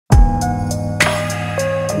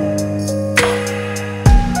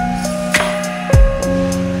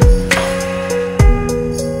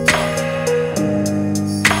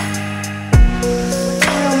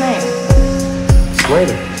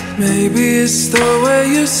Maybe it's the way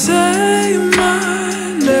you say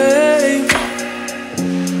my name.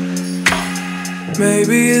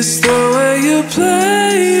 Maybe it's the way you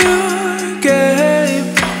play your game.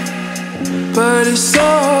 But it's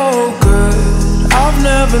so good. I've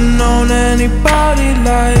never known anybody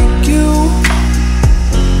like you.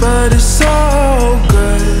 But it's so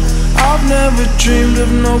good. I've never dreamed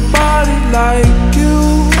of nobody like you.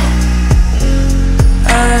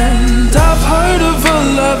 And I've heard of a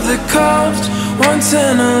love that comes once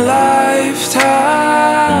in a lifetime,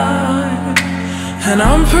 and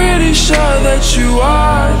I'm pretty sure that you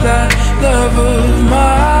are that love of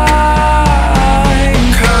mine.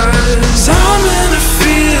 'Cause I'm in a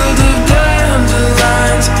field of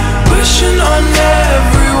dandelions, wishing on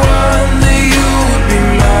everyone that you would be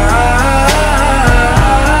mine,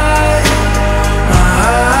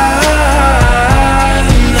 mine.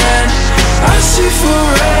 And I see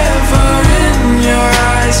forever in your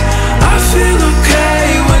eyes. I feel okay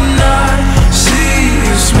when I see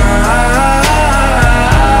you smile,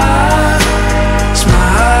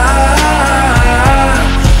 smile.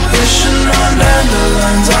 Wishing on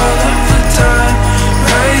dandelions all of the time,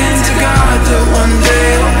 praying to God that one day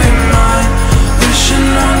you'll be mine. Wishing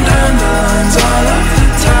on dandelions all of the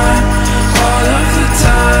time, all of the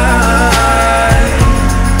time.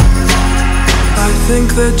 I think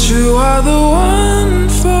that you are the one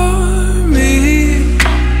for me,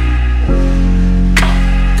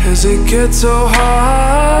 'cause it gets so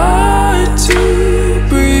hard to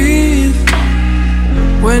breathe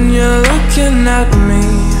when you're looking at me.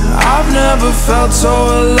 I've never felt so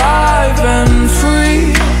alive and free.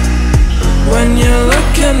 When you're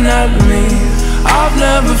looking at me, I've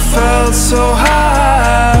never felt so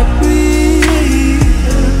happy.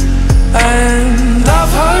 And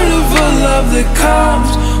I've heard of a love that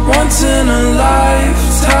comes once in a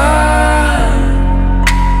lifetime,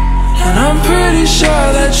 and I'm pretty sure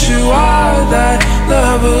that you are that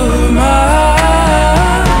love of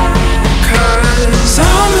mine. 'Cause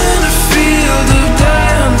I'm in a field of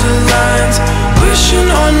dandelions, wishing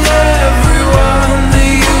on everyone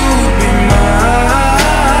that you would be mine,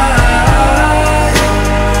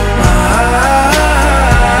 mine.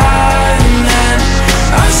 And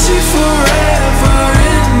I see forever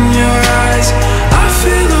in your eyes. I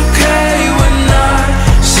feel okay when I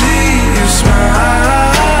see you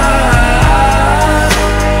smile,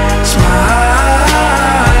 smile.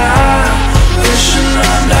 Wishing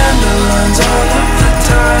on dandelions all of the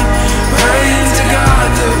time, praying to God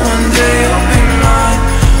that one day you'll be mine.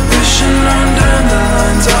 Wishing on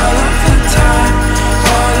dandelions all of the time,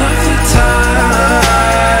 all of the time.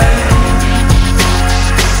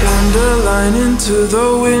 Dandelion, into the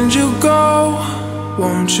wind you go,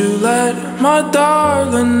 won't you let my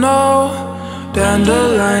darling know?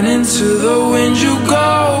 Dandelion, into the wind you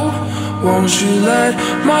go, won't you let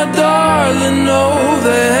my darling know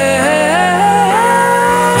that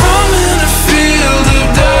I'm in a field of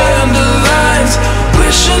dandelions,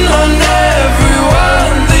 wishing on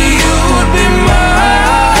everyone that you would be mine.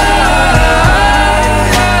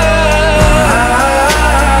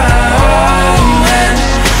 And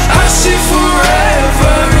I see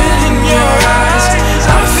forever in your eyes.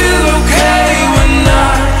 I feel okay when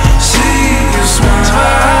I see you smile,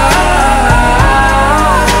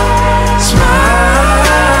 smile.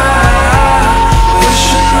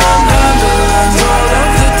 Wishing on dandelions all of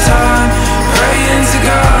the time, praying to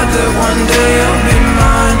God that one day you'll be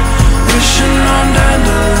mine. Wishing on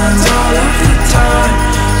dandelions all of the time,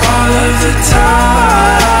 all of the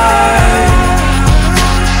time.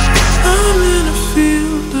 I'm in a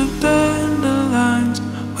field of dandelions,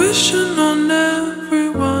 wishing on